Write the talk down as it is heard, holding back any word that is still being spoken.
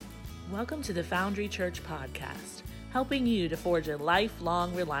Welcome to the Foundry Church Podcast, helping you to forge a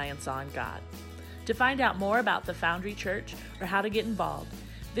lifelong reliance on God. To find out more about the Foundry Church or how to get involved,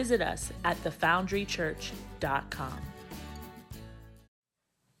 visit us at thefoundrychurch.com.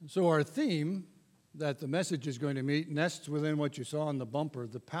 So our theme that the message is going to meet nests within what you saw on the bumper,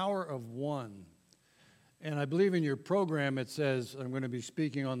 the power of one. And I believe in your program it says I'm going to be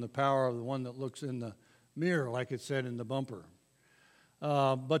speaking on the power of the one that looks in the mirror, like it said in the bumper.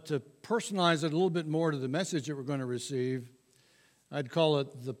 But to personalize it a little bit more to the message that we're going to receive, I'd call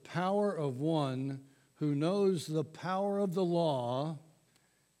it the power of one who knows the power of the law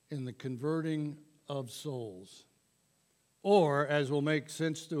in the converting of souls. Or, as will make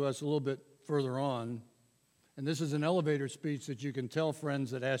sense to us a little bit further on, and this is an elevator speech that you can tell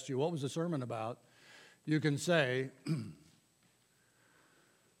friends that ask you, what was the sermon about? You can say,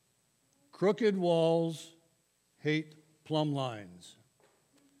 crooked walls hate plumb lines.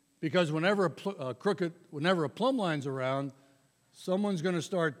 Because whenever a plumb line's around, someone's going to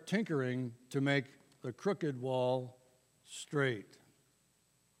start tinkering to make the crooked wall straight.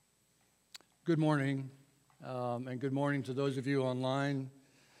 Good morning, and good morning to those of you online.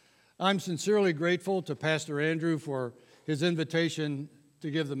 I'm sincerely grateful to Pastor Andrew for his invitation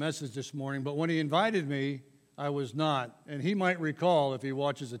to give the message this morning, but when he invited me, I was not. And he might recall, if he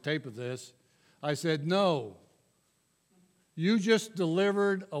watches a tape of this, I said, no. You just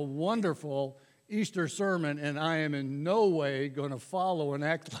delivered a wonderful Easter sermon, and I am in no way going to follow and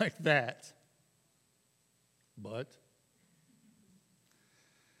act like that. But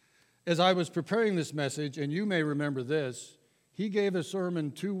as I was preparing this message, and you may remember this, he gave a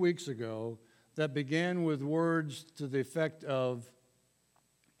sermon 2 weeks ago that began with words to the effect of,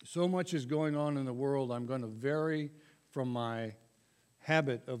 so much is going on in the world, I'm going to vary from my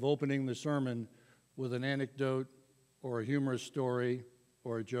habit of opening the sermon with an anecdote or a humorous story,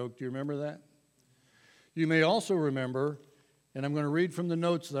 or a joke. Do you remember that? You may also remember, and I'm going to read from the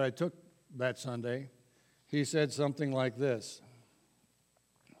notes that I took that Sunday, he said something like this.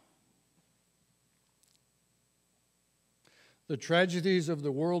 The tragedies of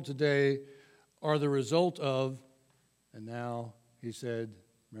the world today are the result of, and now he said,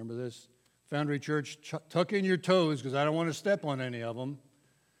 remember this? Foundry Church, tuck in your toes because I don't want to step on any of them.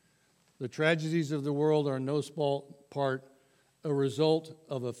 The tragedies of the world are in no small part a result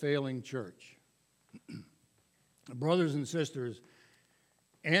of a failing church. Brothers and sisters,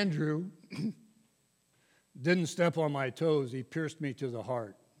 Andrew didn't step on my toes. He pierced me to the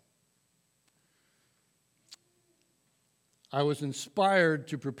heart. I was inspired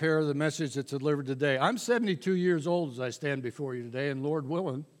to prepare the message that's delivered today. I'm 72 years old as I stand before you today, and Lord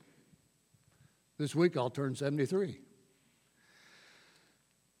willing, this week I'll turn 73.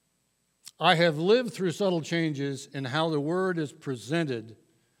 I have lived through subtle changes in how the word is presented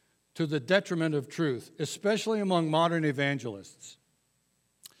to the detriment of truth, especially among modern evangelists.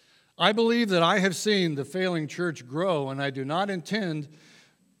 I believe that I have seen the failing church grow, and I do not intend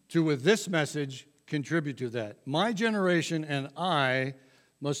to, with this message, contribute to that. My generation and I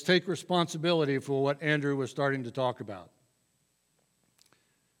must take responsibility for what Andrew was starting to talk about.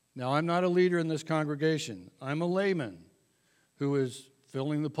 Now, I'm not a leader in this congregation. I'm a layman who is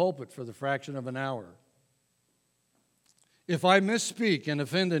filling the pulpit for the fraction of an hour. If I misspeak and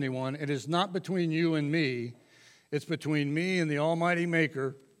offend anyone, it is not between you and me. It's between me and the Almighty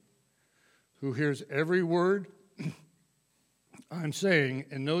Maker, who hears every word I'm saying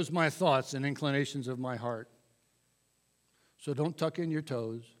and knows my thoughts and inclinations of my heart. So don't tuck in your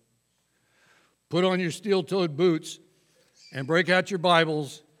toes. Put on your steel-toed boots and break out your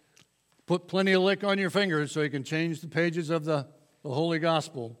Bibles. Put plenty of lick on your fingers so you can change the pages of the Holy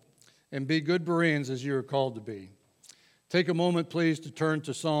Gospel, and be good Bereans as you are called to be. Take a moment, please, to turn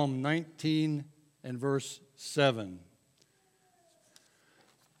to Psalm 19 and verse 7.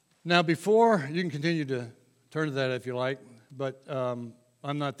 Now, before, you can continue to turn to that if you like, but I'm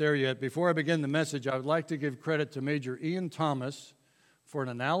not there yet. Before I begin the message, I would like to give credit to Major Ian Thomas for an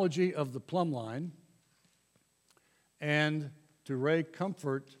analogy of the plumb line, and to Ray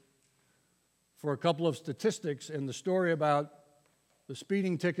Comfort for a couple of statistics in the story about the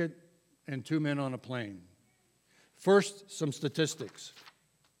speeding ticket and 2 men on a plane. First, some statistics.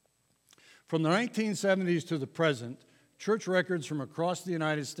 From the 1970s to the present, church records from across the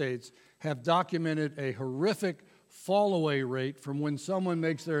United States have documented a horrific fall-away rate from when someone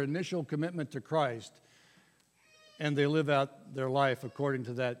makes their initial commitment to Christ and they live out their life according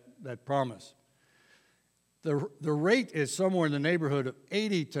to that promise. The rate is somewhere in the neighborhood of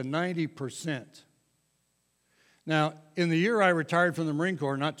 80 to 90%. Now, in the year I retired from the Marine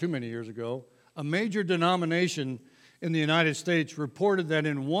Corps, not too many years ago, a major denomination in the United States reported that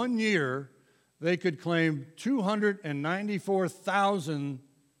in 1 year, they could claim 294,000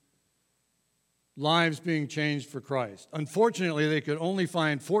 lives being changed for Christ. Unfortunately, they could only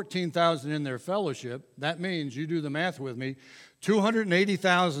find 14,000 in their fellowship. That means, you do the math with me,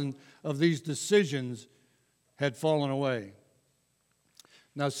 280,000 of these decisions had fallen away.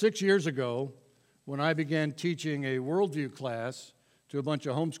 Now, 6 years ago, when I began teaching a worldview class to a bunch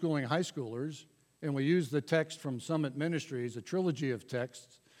of homeschooling high schoolers, and we used the text from Summit Ministries, a trilogy of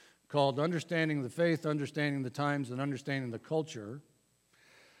texts called Understanding the Faith, Understanding the Times, and Understanding the Culture,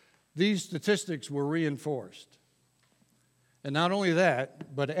 these statistics were reinforced. And not only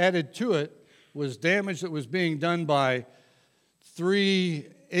that, but added to it was damage that was being done by 3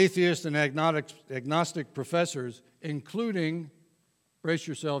 atheist and agnostic professors, including, brace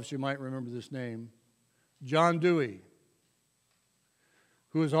yourselves, you might remember this name, John Dewey,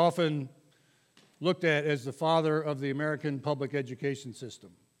 who is often looked at as the father of the American public education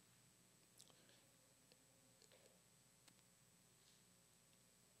system.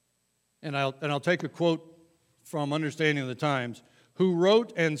 And I'll take a quote from Understanding the Times, who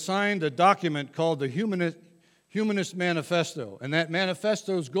wrote and signed a document called the Humanist Manifesto. And that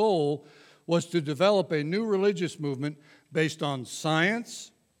manifesto's goal was to develop a new religious movement based on science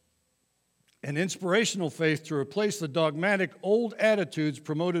and inspirational faith to replace the dogmatic old attitudes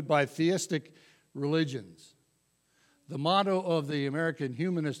promoted by theistic religions. The motto of the American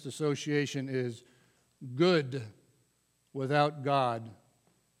Humanist Association is good without God.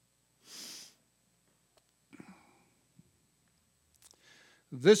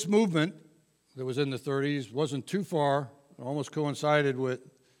 This movement that was in the 30s wasn't too far, almost coincided with,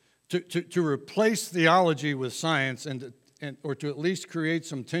 to replace theology with science or to at least create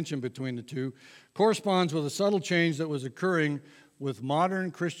some tension between the two, corresponds with a subtle change that was occurring with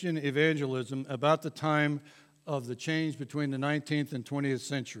modern Christian evangelism about the time of the change between the 19th and 20th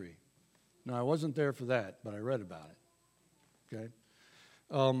century. Now, I wasn't there for that, but I read about it. Okay?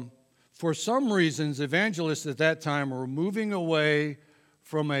 For some reasons, evangelists at that time were moving away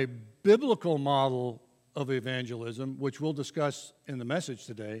from a biblical model of evangelism, which we'll discuss in the message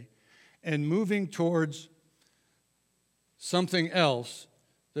today, and moving towards something else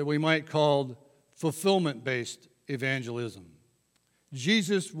that we might call fulfillment-based evangelism.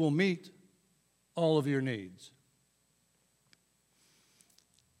 Jesus will meet all of your needs.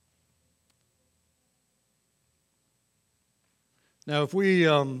 Now, if we...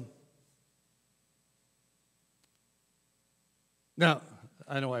 Now,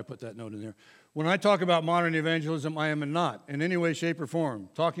 I know I put that note in there. When I talk about modern evangelism, I am not, in any way, shape, or form,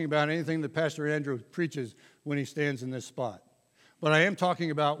 talking about anything that Pastor Andrew preaches when he stands in this spot. But I am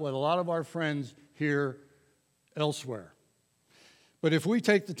talking about what a lot of our friends hear elsewhere. But if we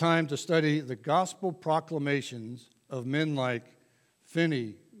take the time to study the gospel proclamations of men like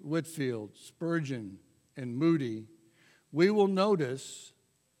Finney, Whitfield, Spurgeon, and Moody, we will notice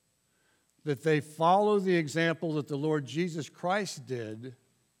that they follow the example that the Lord Jesus Christ did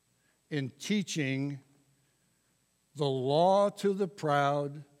in teaching the law to the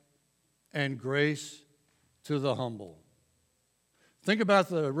proud and grace to the humble. Think about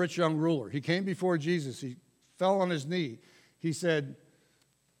the rich young ruler. He came before Jesus. He fell on his knee. He said,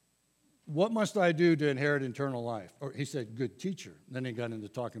 "What must I do to inherit eternal life?" Or he said, "Good teacher." Then he got into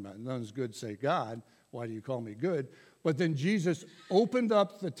talking about, "None's good save God. Why do you call me good?" But then Jesus opened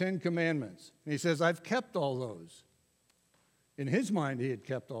up the 10 Commandments. And he says, "I've kept all those." In his mind, he had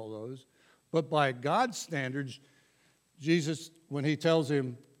kept all those. But by God's standards, Jesus, when he tells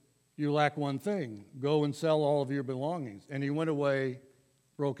him, "You lack one thing, go and sell all of your belongings." And he went away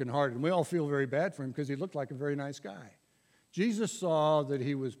brokenhearted. And we all feel very bad for him because he looked like a very nice guy. Jesus saw that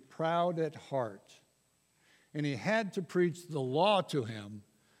he was proud at heart. And he had to preach the law to him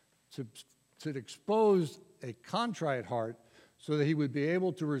to expose a contrite heart so that he would be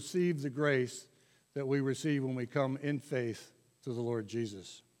able to receive the grace that we receive when we come in faith to the Lord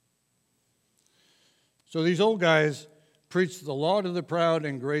Jesus. So these old guys preached the law to the proud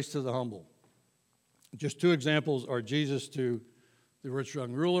and grace to the humble. Just 2 examples are Jesus to the rich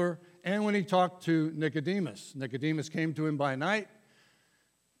young ruler and when he talked to Nicodemus. Nicodemus came to him by night,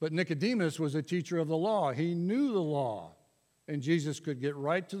 but Nicodemus was a teacher of the law. He knew the law, and Jesus could get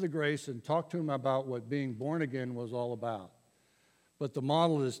right to the grace and talk to him about what being born again was all about. But the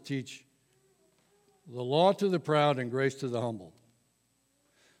model is teach the law to the proud and grace to the humble.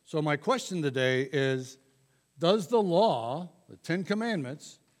 So my question today is, does the law, the 10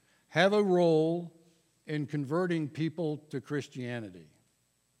 Commandments, have a role in converting people to Christianity?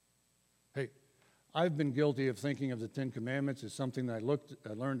 Hey, I've been guilty of thinking of the 10 Commandments as something that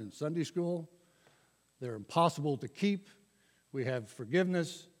I learned in Sunday school, They're impossible to keep. We have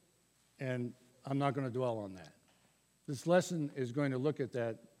forgiveness, and I'm not going to dwell on that. This lesson is going to look at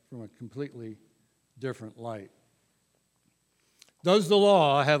that from a completely different light. Does the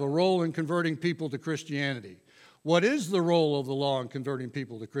law have a role in converting people to Christianity? What is the role of the law in converting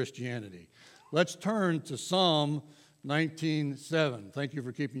people to Christianity? Let's turn to Psalm 19:7. Thank you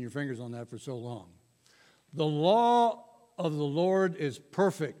for keeping your fingers on that for so long. The law of the Lord is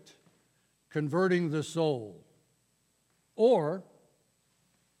perfect, converting the soul. Or,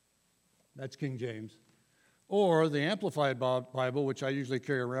 that's King James, or the Amplified Bible, which I usually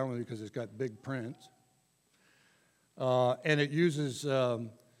carry around with me because it's got big print. And it uses all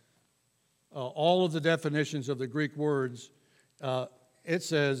of the definitions of the Greek words. It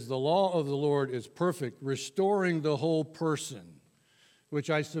says, the law of the Lord is perfect, restoring the whole person, which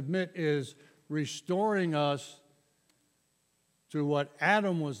I submit is restoring us to what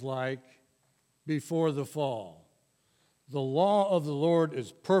Adam was like before the fall. The law of the Lord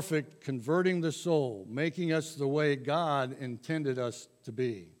is perfect, converting the soul, making us the way God intended us to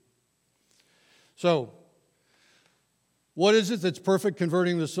be. So, what is it that's perfect,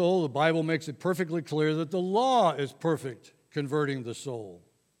 converting the soul? The Bible makes it perfectly clear that the law is perfect, converting the soul.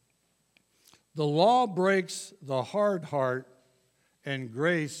 The law breaks the hard heart, and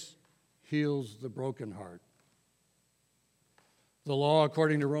grace heals the broken heart. The law,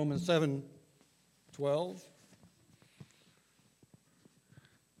 according to Romans 7:12.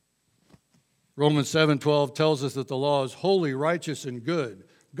 Romans 7:12 tells us that the law is holy, righteous, and good.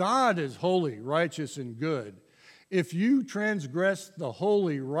 God is holy, righteous, and good. If you transgress the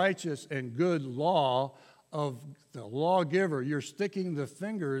holy, righteous, and good law of the lawgiver, you're sticking your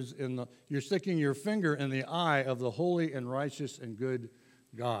finger in the eye of the holy and righteous and good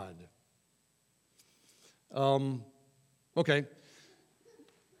God. Okay.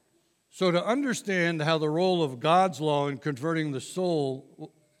 So to understand how the role of God's law in converting the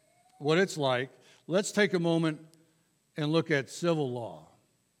soul, what it's like, let's take a moment and look at civil law.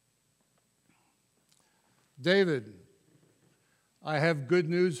 David, I have good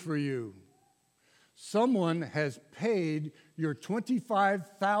news for you. Someone has paid your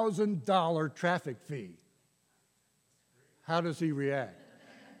 $25,000 traffic fee. How does he react?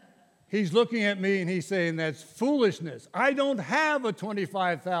 He's looking at me and he's saying, that's foolishness. I don't have a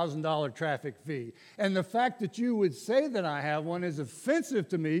 $25,000 traffic fee. And the fact that you would say that I have one is offensive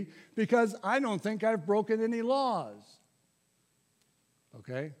to me because I don't think I've broken any laws.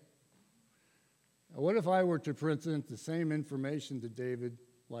 Okay? Now, what if I were to present the same information to David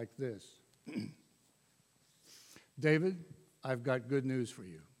like this? David, I've got good news for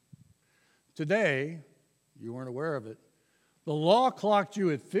you. Today, you weren't aware of it, the law clocked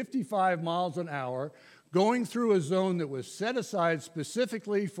you at 55 miles an hour, going through a zone that was set aside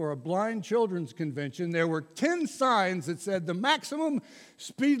specifically for a blind children's convention. There were 10 signs that said the maximum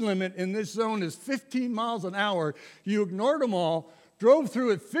speed limit in this zone is 15 miles an hour. You ignored them all, drove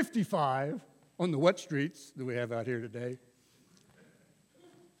through at 55 on the wet streets that we have out here today.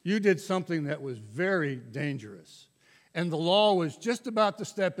 You did something that was very dangerous. And the law was just about to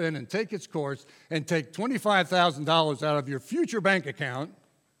step in and take its course and take $25,000 out of your future bank account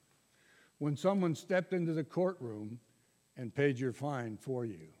when someone stepped into the courtroom and paid your fine for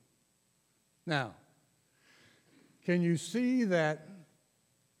you. Now, can you see that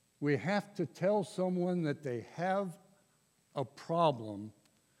we have to tell someone that they have a problem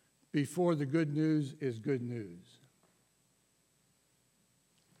before the good news is good news?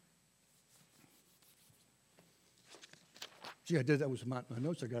 Gee, I did that with my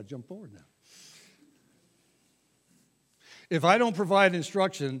notes. I got to jump forward now. If I don't provide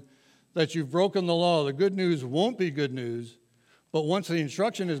instruction that you've broken the law, the good news won't be good news. But once the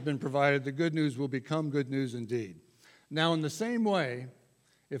instruction has been provided, the good news will become good news indeed. Now, in the same way,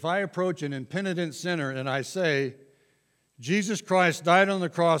 if I approach an impenitent sinner and I say, Jesus Christ died on the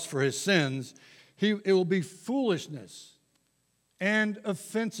cross for his sins, it will be foolishness and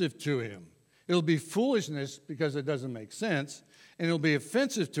offensive to him. It'll be foolishness because it doesn't make sense, and it'll be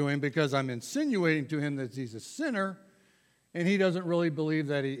offensive to him because I'm insinuating to him that he's a sinner, and he doesn't really believe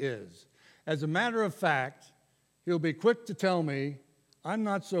that he is. As a matter of fact, he'll be quick to tell me, I'm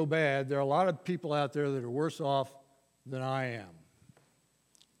not so bad. There are a lot of people out there that are worse off than I am.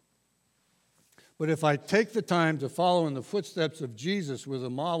 But if I take the time to follow in the footsteps of Jesus with the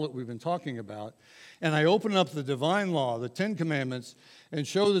model that we've been talking about, and I open up the divine law, the Ten Commandments, and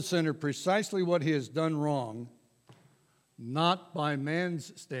show the sinner precisely what he has done wrong, not by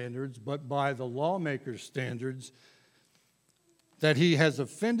man's standards, but by the lawmaker's standards, that he has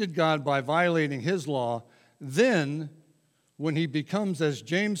offended God by violating his law, then when he becomes, as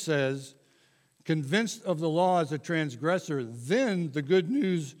James says, convinced of the law as a transgressor, then the good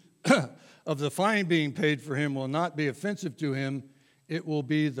news of the fine being paid for him will not be offensive to him. It will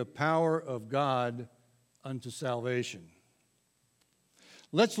be the power of God unto salvation.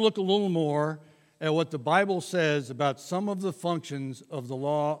 Let's look a little more at what the Bible says about some of the functions of the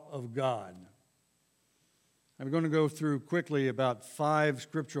law of God. I'm going to go through quickly about 5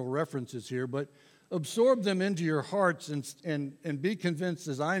 scriptural references here, but absorb them into your hearts and be convinced,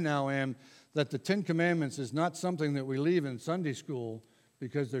 as I now am, that the 10 Commandments is not something that we leave in Sunday school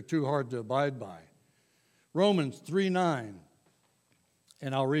because they're too hard to abide by. Romans 3:9,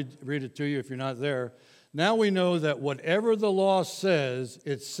 and I'll read it to you if you're not there. Now we know that whatever the law says,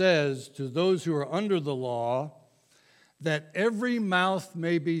 it says to those who are under the law, that every mouth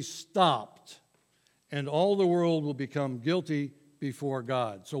may be stopped, and all the world will become guilty before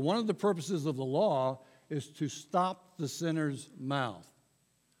God. So one of the purposes of the law is to stop the sinner's mouth.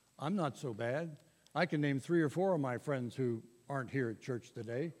 I'm not so bad. I can name 3 or 4 of my friends who aren't here at church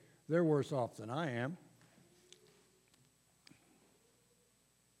today. They're worse off than I am.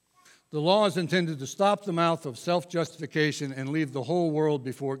 The law is intended to stop the mouth of self-justification and leave the whole world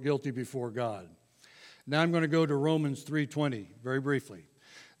guilty before God. Now I'm going to go to Romans 3:20 very briefly.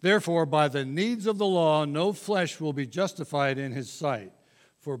 Therefore, by the needs of the law, no flesh will be justified in his sight,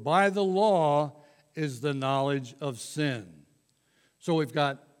 for by the law is the knowledge of sin. So we've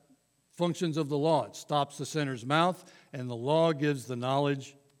got functions of the law. It stops the sinner's mouth, and the law gives the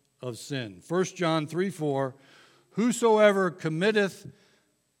knowledge of sin. 1 John 3:4, whosoever committeth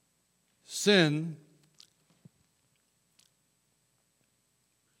sin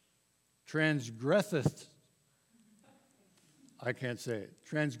transgresseth, I can't say it,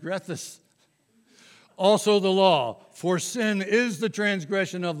 transgresseth also the law, for sin is the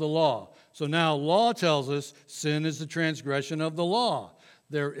transgression of the law. So now law tells us sin is the transgression of the law.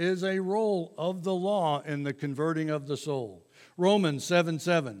 There is a role of the law in the converting of the soul. Romans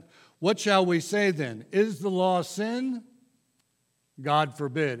 7:7, what shall we say then? Is the law sin? God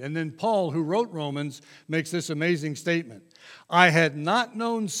forbid. And then Paul, who wrote Romans, makes this amazing statement. I had not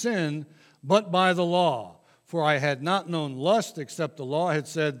known sin but by the law, for I had not known lust except the law had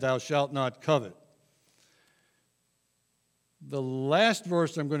said, thou shalt not covet. The last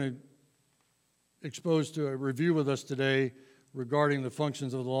verse I'm going to expose to a review with us today regarding the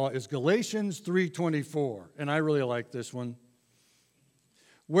functions of the law is Galatians 3:24, and I really like this one.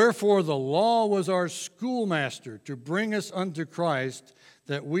 Wherefore the law was our schoolmaster to bring us unto Christ,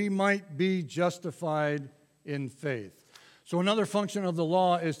 that we might be justified in faith. So another function of the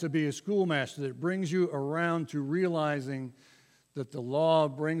law is to be a schoolmaster that brings you around to realizing that the law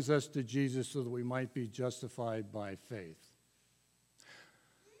brings us to Jesus so that we might be justified by faith.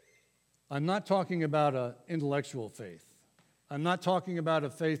 I'm not talking about an intellectual faith. I'm not talking about a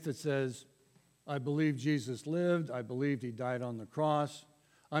faith that says, I believe Jesus lived, I believed he died on the cross.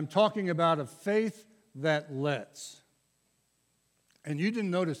 I'm talking about a faith that lets. And you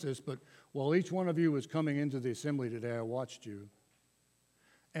didn't notice this, but while each one of you was coming into the assembly today, I watched you.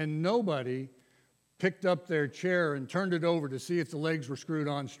 And nobody picked up their chair and turned it over to see if the legs were screwed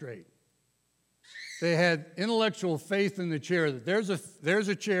on straight. They had intellectual faith in the chair, that there's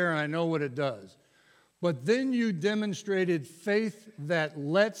a chair and I know what it does. But then you demonstrated faith that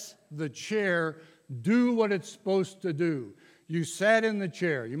lets the chair do what it's supposed to do. You sat in the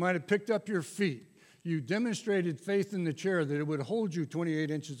chair. You might have picked up your feet. You demonstrated faith in the chair that it would hold you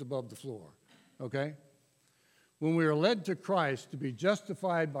 28 inches above the floor, okay? When we are led to Christ to be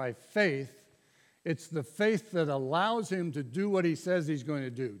justified by faith, it's the faith that allows him to do what he says he's going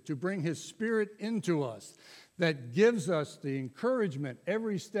to do, to bring his Spirit into us, that gives us the encouragement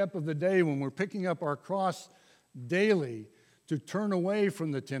every step of the day when we're picking up our cross daily to turn away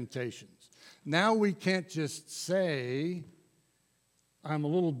from the temptations. Now we can't just say, I'm a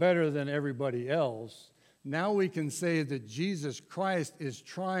little better than everybody else. Now we can say that Jesus Christ is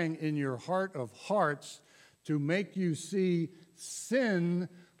trying in your heart of hearts to make you see sin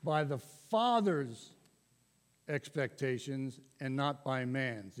by the Father's expectations and not by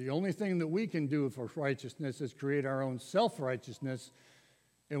man's. The only thing that we can do for righteousness is create our own self-righteousness,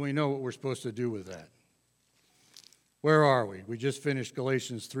 and we know what we're supposed to do with that. Where are we? We just finished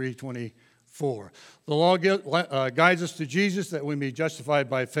Galatians 3:24. The law guides us to Jesus that we may be justified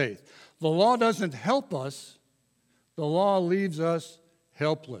by faith. The law doesn't help us. The law leaves us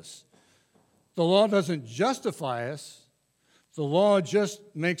helpless. The law doesn't justify us. The law just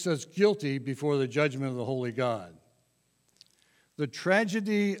makes us guilty before the judgment of the holy God. The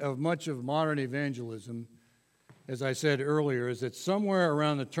tragedy of much of modern evangelism, as I said earlier, is that somewhere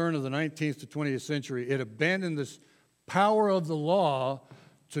around the turn of the 19th to 20th century, it abandoned this power of the law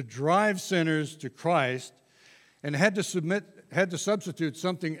to drive sinners to Christ and had to substitute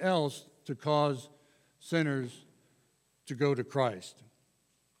something else to cause sinners to go to Christ.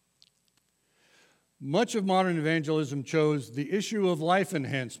 Much of modern evangelism chose the issue of life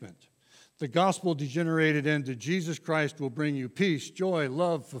enhancement. The gospel degenerated into Jesus Christ will bring you peace, joy,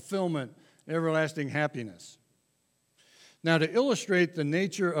 love, fulfillment, everlasting happiness. Now, to illustrate the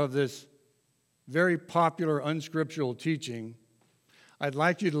nature of this very popular unscriptural teaching, I'd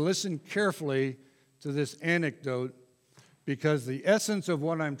like you to listen carefully to this anecdote because the essence of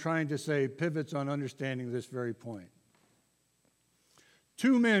what I'm trying to say pivots on understanding this very point.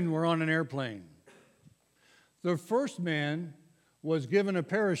 Two men were on an airplane. The first man was given a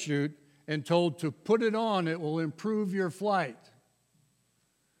parachute and told to put it on, it will improve your flight.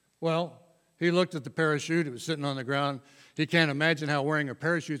 Well, he looked at the parachute, it was sitting on the ground. He can't imagine how wearing a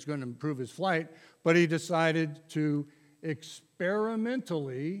parachute is going to improve his flight, but he decided to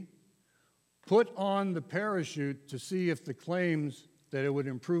experimentally put on the parachute to see if the claims that it would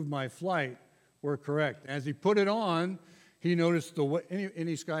improve my flight were correct. As he put it on, he noticed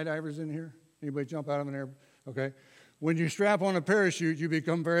any skydivers in here? Anybody jump out of an air? Okay. When you strap on a parachute, you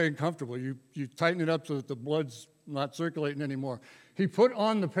become very uncomfortable. You tighten it up so that the blood's not circulating anymore. He put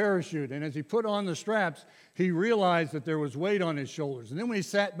on the parachute, and as he put on the straps, he realized that there was weight on his shoulders. And then when he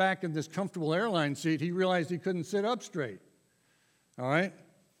sat back in this comfortable airline seat, he realized he couldn't sit up straight. All right?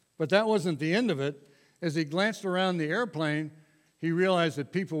 But that wasn't the end of it. As he glanced around the airplane, he realized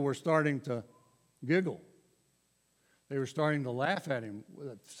that people were starting to giggle. They were starting to laugh at him.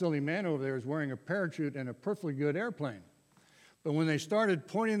 That silly man over there is wearing a parachute and a perfectly good airplane. But when they started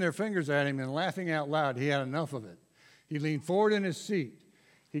pointing their fingers at him and laughing out loud, he had enough of it. He leaned forward in his seat.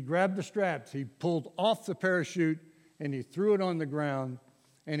 He grabbed the straps. He pulled off the parachute, and he threw it on the ground.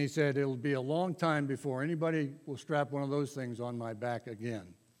 And he said, it'll be a long time before anybody will strap one of those things on my back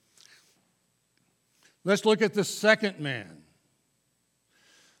again. Let's look at the second man.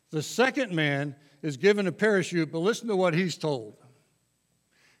 The second man is given a parachute, but listen to what he's told.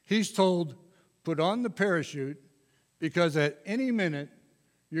 He's told, put on the parachute because at any minute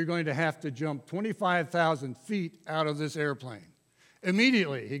you're going to have to jump 25,000 feet out of this airplane.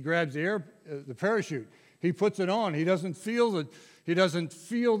 Immediately, he grabs the parachute. He puts it on. He doesn't feel the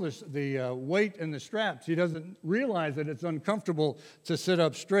weight in the straps. He doesn't realize that it's uncomfortable to sit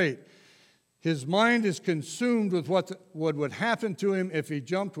up straight. His mind is consumed with what would happen to him if he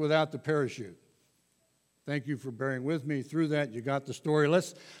jumped without the parachute. Thank you for bearing with me through that. You got the story.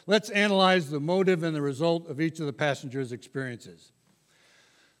 Let's analyze the motive and the result of each of the passengers' experiences.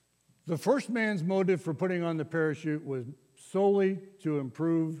 The first man's motive for putting on the parachute was solely to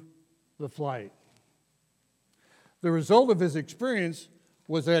improve the flight. The result of his experience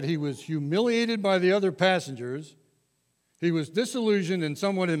was that he was humiliated by the other passengers. He was disillusioned and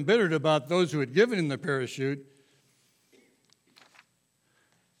somewhat embittered about those who had given him the parachute.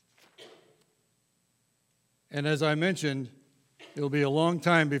 And as I mentioned, it'll be a long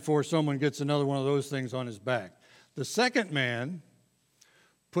time before someone gets another one of those things on his back. The second man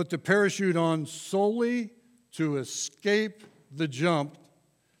put the parachute on solely to escape the jump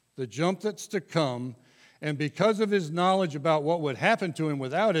that's to come, and because of his knowledge about what would happen to him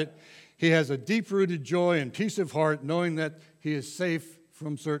without it, he has a deep-rooted joy and peace of heart knowing that he is safe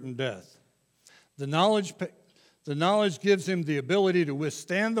from certain death. The knowledge gives him the ability to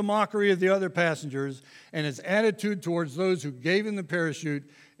withstand the mockery of the other passengers, and his attitude towards those who gave him the parachute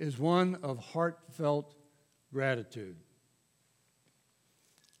is one of heartfelt gratitude.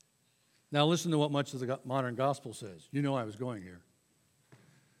 Now listen to what much of the modern gospel says. You know I was going here.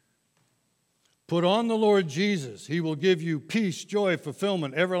 Put on the Lord Jesus. He will give you peace, joy,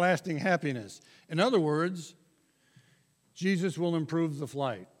 fulfillment, everlasting happiness. In other words, Jesus will improve the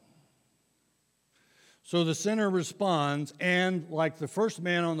flight. So the sinner responds, and like the first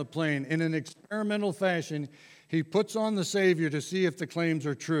man on the plane, in an experimental fashion, he puts on the Savior to see if the claims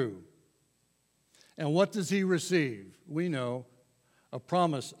are true. And what does he receive? We know, a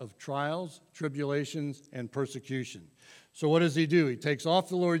promise of trials, tribulations, and persecution. So what does he do? He takes off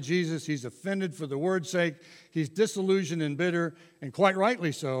the Lord Jesus. He's offended for the word's sake. He's disillusioned and bitter, and quite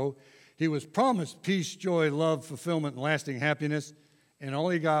rightly so. He was promised peace, joy, love, fulfillment, and lasting happiness, and all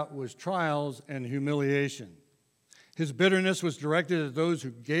he got was trials and humiliation. His bitterness was directed at those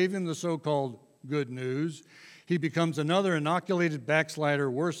who gave him the so-called good news. He becomes another inoculated backslider,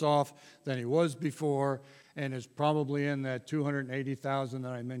 worse off than he was before, and is probably in that 280,000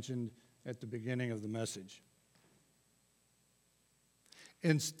 that I mentioned at the beginning of the message.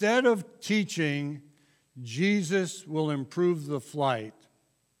 Instead of teaching, Jesus will improve the flight,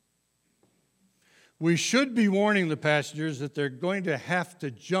 We should be warning the passengers that they're going to have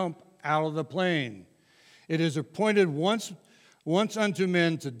to jump out of the plane. It is appointed once unto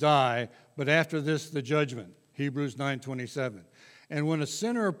men to die, but after this the judgment. Hebrews 9:27. And when a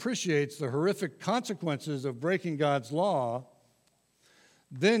sinner appreciates the horrific consequences of breaking God's law,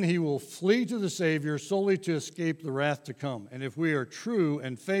 then he will flee to the Savior solely to escape the wrath to come. And if we are true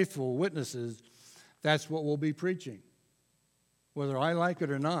and faithful witnesses, that's what we'll be preaching. Whether I like it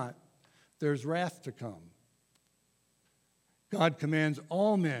or not, there's wrath to come. God commands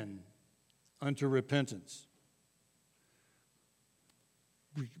all men unto repentance,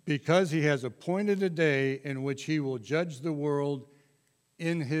 because he has appointed a day in which he will judge the world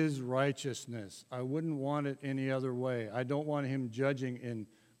in his righteousness. I wouldn't want it any other way. I don't want him judging in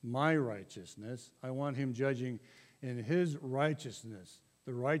my righteousness. I want him judging in his righteousness.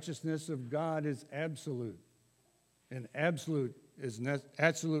 The righteousness of God is absolute. And absolute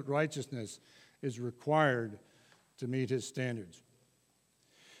righteousness is required to meet his standards.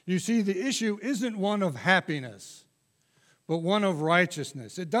 You see, the issue isn't one of happiness, but one of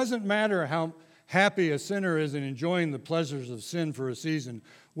righteousness. It doesn't matter how happy a sinner is in enjoying the pleasures of sin for a season.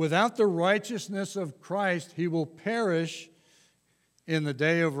 Without the righteousness of Christ, he will perish in the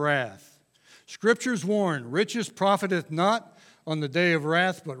day of wrath. Scriptures warn, riches profiteth not on the day of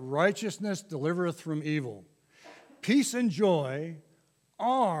wrath, but righteousness delivereth from evil. Peace and joy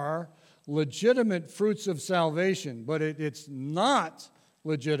are legitimate fruits of salvation, but it's not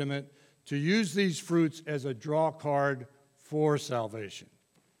legitimate to use these fruits as a draw card for salvation.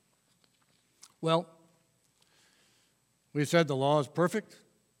 Well, we've said the law is perfect.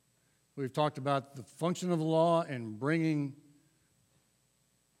 We've talked about the function of the law and bringing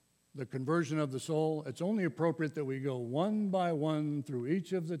the conversion of the soul. It's only appropriate that we go one by one through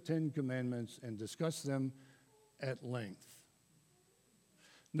each of the 10 commandments and discuss them at length.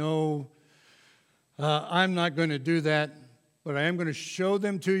 No, I'm not going to do that, but I am going to show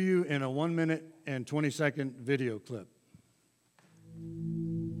them to you in a 1-minute and 20-second video clip.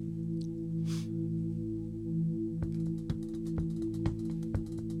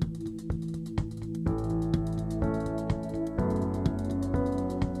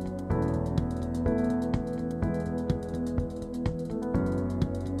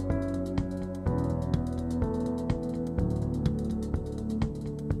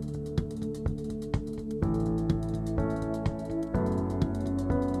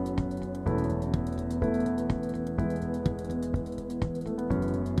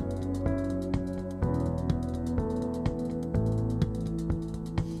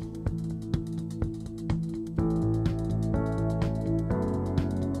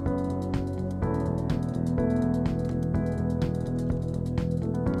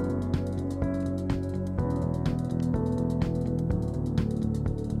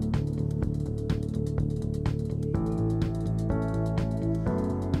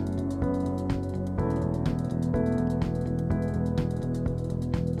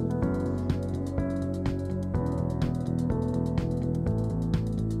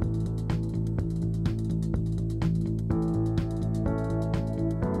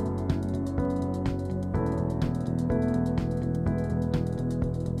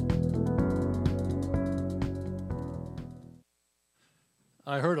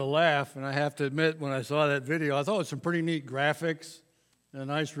 I heard a laugh, and I have to admit, when I saw that video, I thought it was some pretty neat graphics, a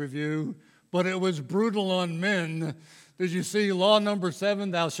nice review, but it was brutal on men. Did you see law number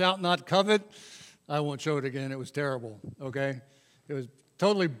 7, thou shalt not covet? I won't show it again. It was terrible, okay? It was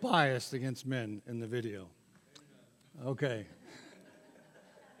totally biased against men in the video. Okay.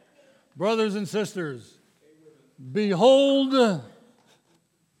 Brothers and sisters, behold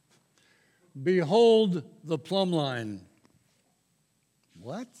the plumb line.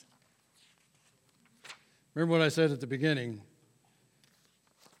 What? Remember what I said at the beginning.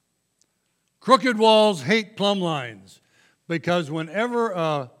 Crooked walls hate plumb lines, because whenever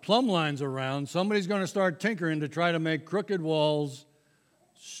a plumb line's around, somebody's going to start tinkering to try to make crooked walls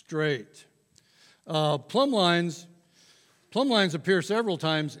straight. Plumb lines appear several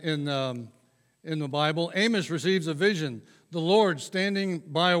times in the Bible. Amos receives a vision. The Lord standing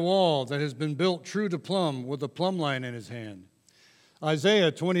by a wall that has been built true to plumb with a plumb line in his hand.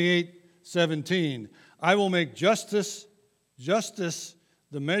 Isaiah 28:17, I will make justice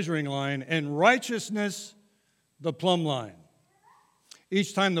the measuring line, and righteousness the plumb line.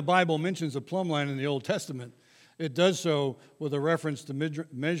 Each time the Bible mentions a plumb line in the Old Testament, it does so with a reference to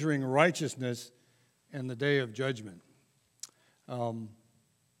measuring righteousness and the day of judgment. I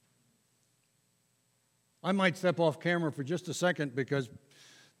might step off camera for just a second, because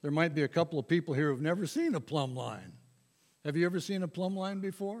there might be a couple of people here who've never seen a plumb line. Have you ever seen a plumb line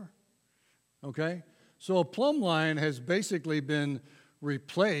before? Okay. So a plumb line has basically been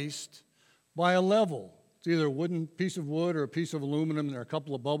replaced by a level. It's either a wooden piece of wood or a piece of aluminum, and there are a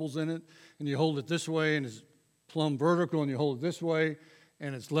couple of bubbles in it, and you hold it this way, and it's plumb vertical, and you hold it this way,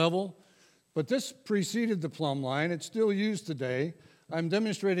 and it's level. But this preceded the plumb line. It's still used today. I'm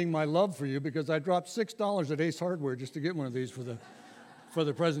demonstrating my love for you because I dropped $6 at Ace Hardware just to get one of these for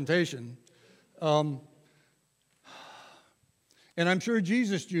the presentation. And I'm sure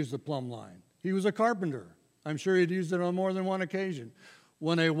Jesus used the plumb line. He was a carpenter. I'm sure he'd used it on more than one occasion.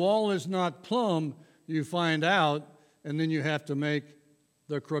 When a wall is not plumb, you find out, and then you have to make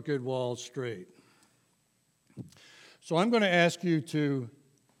the crooked wall straight. So I'm going to ask you to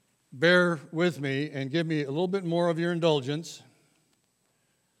bear with me and give me a little bit more of your indulgence.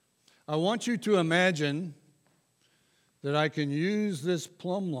 I want you to imagine that I can use this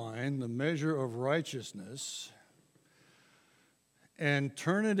plumb line, the measure of righteousness, and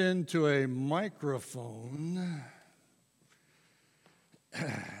turn it into a microphone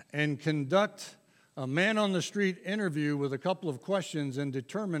and conduct a man-on-the-street interview with a couple of questions and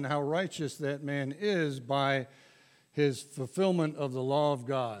determine how righteous that man is by his fulfillment of the law of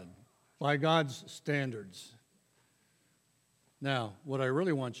God, by God's standards. Now, what I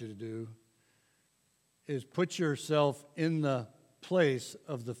really want you to do is put yourself in the place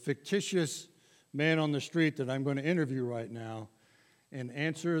of the fictitious man on the street that I'm going to interview right now and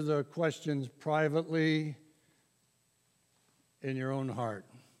answer the questions privately in your own heart,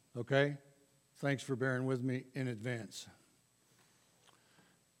 okay? Thanks for bearing with me in advance.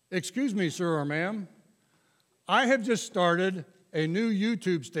 Excuse me, sir or ma'am. I have just started a new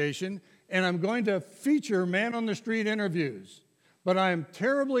YouTube station, and I'm going to feature man-on-the-street interviews. But I am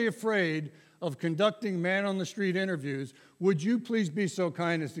terribly afraid of conducting man-on-the-street interviews. Would you please be so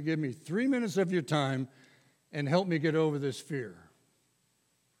kind as to give me 3 minutes of your time and help me get over this fear?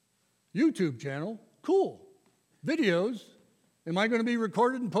 YouTube channel, cool. Videos, am I going to be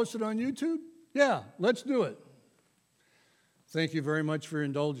recorded and posted on YouTube? Yeah, let's do it. Thank you very much for your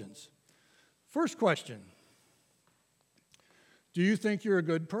indulgence. First question. Do you think you're a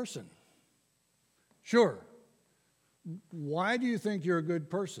good person? Sure. Why do you think you're a good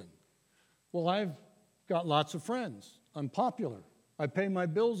person? Well, I've got lots of friends. I'm popular. I pay my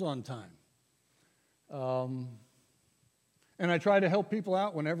bills on time. And I try to help people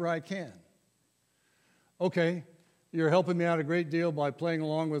out whenever I can. Okay, you're helping me out a great deal by playing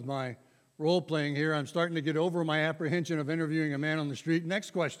along with my role-playing here. I'm starting to get over my apprehension of interviewing a man on the street.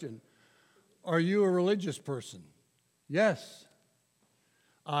 Next question. Are you a religious person? Yes.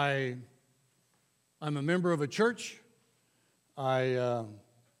 I'm a member of a church. I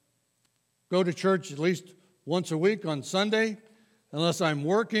go to church at least once a week on Sunday, unless I'm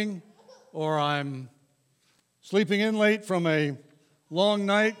working or I'm sleeping in late from a long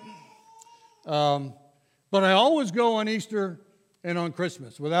night. But I always go on Easter and on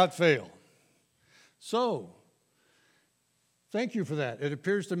Christmas without fail. So, thank you for that. It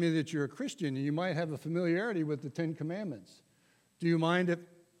appears to me that you're a Christian and you might have a familiarity with the Ten Commandments. Do you mind if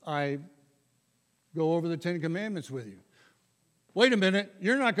I go over the Ten Commandments with you? Wait a minute,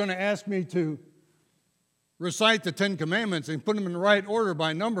 you're not going to ask me to recite the Ten Commandments and put them in the right order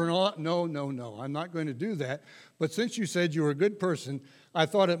by number and all that. No, I'm not going to do that. But since you said you were a good person, I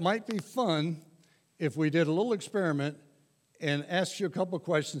thought it might be fun if we did a little experiment and asked you a couple of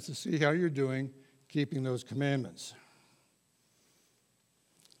questions to see how you're doing keeping those commandments.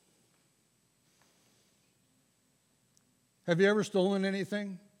 Have you ever stolen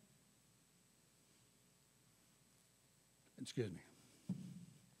anything? Excuse me.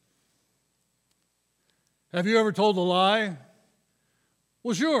 Have you ever told a lie?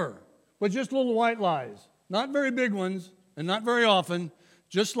 Well, sure, but just little white lies. Not very big ones, and not very often,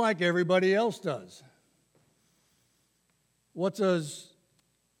 just like everybody else does. What does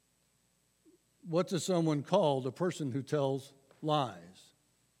someone called a person who tells lies?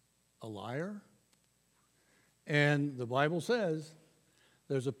 A liar? And the Bible says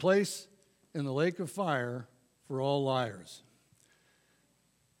there's a place in the lake of fire for all liars.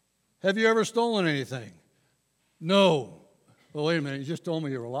 Have you ever stolen anything? No. Well, wait a minute, you just told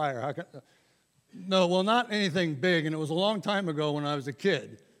me you were a liar. No, well, not anything big, and it was a long time ago when I was a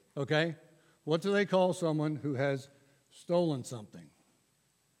kid, okay? What do they call someone who has stolen something?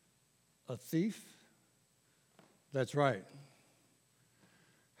 A thief? That's right.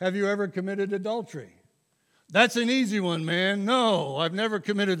 Have you ever committed adultery? That's an easy one, man. No, I've never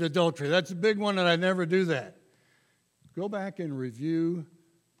committed adultery. That's a big one, and I never do that. Go back and review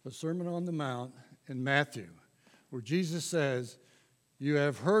the Sermon on the Mount in Matthew, where Jesus says, "You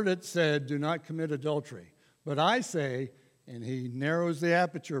have heard it said, do not commit adultery. But I say," and he narrows the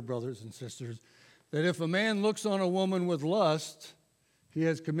aperture, brothers and sisters, that if a man looks on a woman with lust, he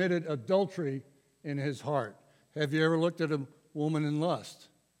has committed adultery in his heart. Have you ever looked at a woman in lust?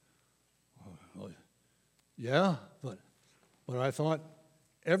 Well, yeah, but I thought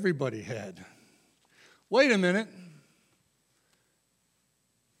everybody had. Wait a minute.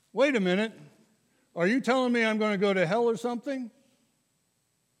 Are you telling me I'm going to go to hell or something?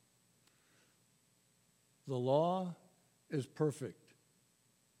 The law is perfect,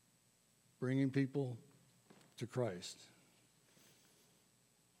 bringing people to Christ.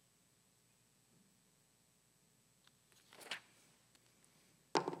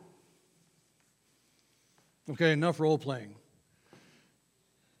 Okay, enough role-playing.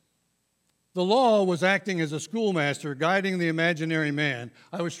 The law was acting as a schoolmaster, guiding the imaginary man.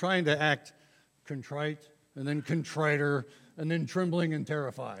 I was trying to act contrite, and then contriter, and then trembling and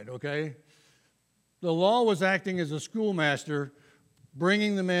terrified, okay? The law was acting as a schoolmaster,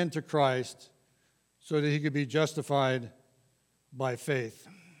 bringing the man to Christ so that he could be justified by faith.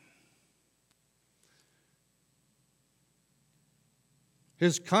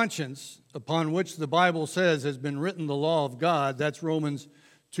 His conscience, upon which the Bible says has been written the law of God, that's Romans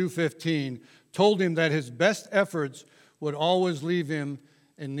 2:15, told him that his best efforts would always leave him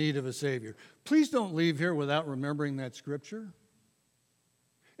in need of a Savior. Please don't leave here without remembering that scripture.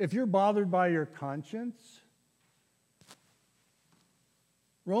 If you're bothered by your conscience,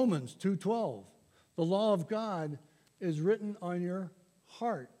 Romans 2:12, the law of God is written on your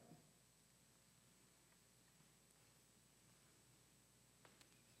heart.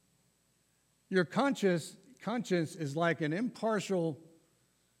 Your conscience is like an impartial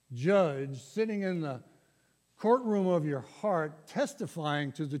judge sitting in the courtroom of your heart,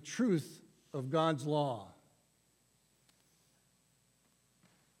 testifying to the truth of God's law.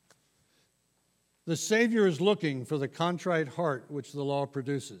 The Savior is looking for the contrite heart which the law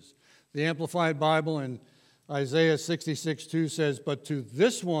produces. The Amplified Bible in Isaiah 66:2 says, "But to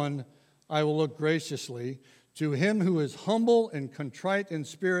this one I will look graciously, to him who is humble and contrite in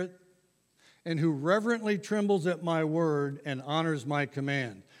spirit, and who reverently trembles at my word and honors my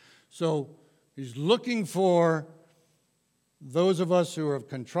command." So he's looking for those of us who are of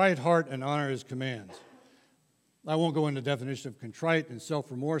contrite heart and honor his commands. I won't go into the definition of contrite and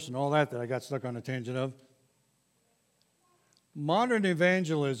self-remorse and all that I got stuck on a tangent of. Modern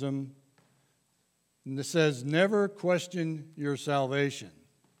evangelism says never question your salvation.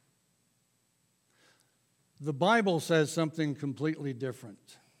 The Bible says something completely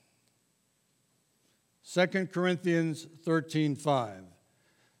different. 2 Corinthians 13:5.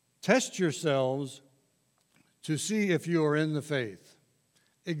 Test yourselves to see if you are in the faith.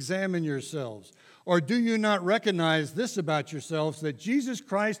 Examine yourselves. Or do you not recognize this about yourselves, that Jesus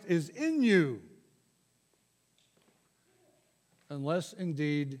Christ is in you? Unless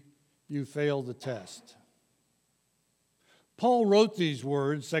indeed you fail the test. Paul wrote these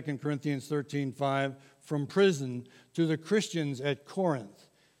words, 2 Corinthians 13:5, from prison to the Christians at Corinth.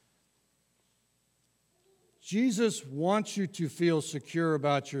 Jesus wants you to feel secure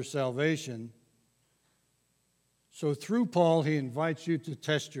about your salvation. So through Paul, he invites you to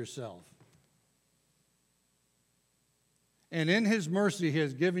test yourself. And in his mercy, he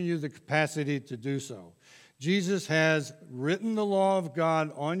has given you the capacity to do so. Jesus has written the law of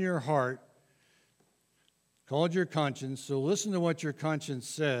God on your heart, called your conscience. So listen to what your conscience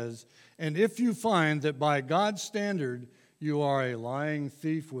says. And if you find that by God's standard, you are a lying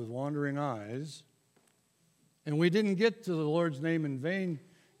thief with wandering eyes, and we didn't get to the Lord's name in vain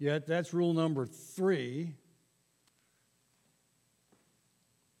yet. That's rule number 3.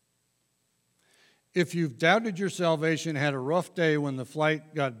 If you've doubted your salvation, had a rough day when the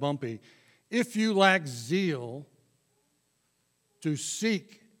flight got bumpy, if you lack zeal to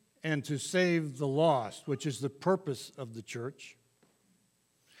seek and to save the lost, which is the purpose of the church,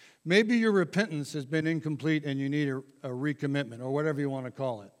 maybe your repentance has been incomplete and you need a recommitment, or whatever you want to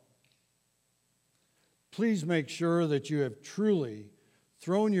call it. Please make sure that you have truly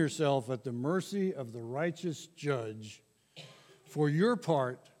thrown yourself at the mercy of the righteous judge for your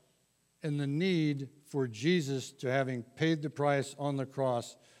part in the need for Jesus to having paid the price on the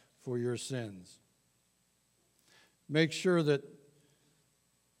cross for your sins. Make sure that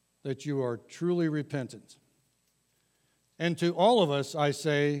you are truly repentant. And to all of us, I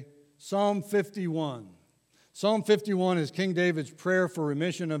say, Psalm 51. Psalm 51 is King David's prayer for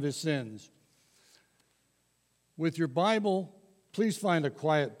remission of his sins. With your Bible, please find a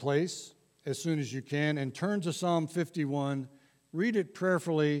quiet place as soon as you can and turn to Psalm 51, read it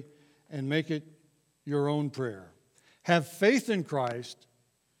prayerfully, and make it your own prayer. Have faith in Christ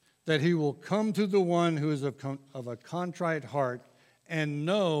that he will come to the one who is of a contrite heart and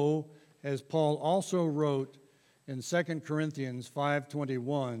know as Paul also wrote in 2 Corinthians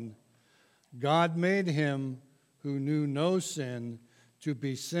 5:21, God made him who knew no sin to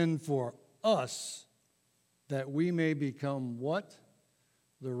be sin for us, that we may become what?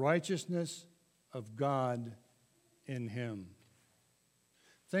 The righteousness of God in him.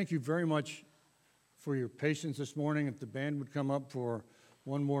 Thank you very much for your patience this morning. If the band would come up for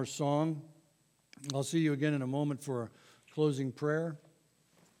one more song. I'll see you again in a moment for a closing prayer,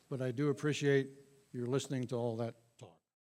 but I do appreciate your listening to all that.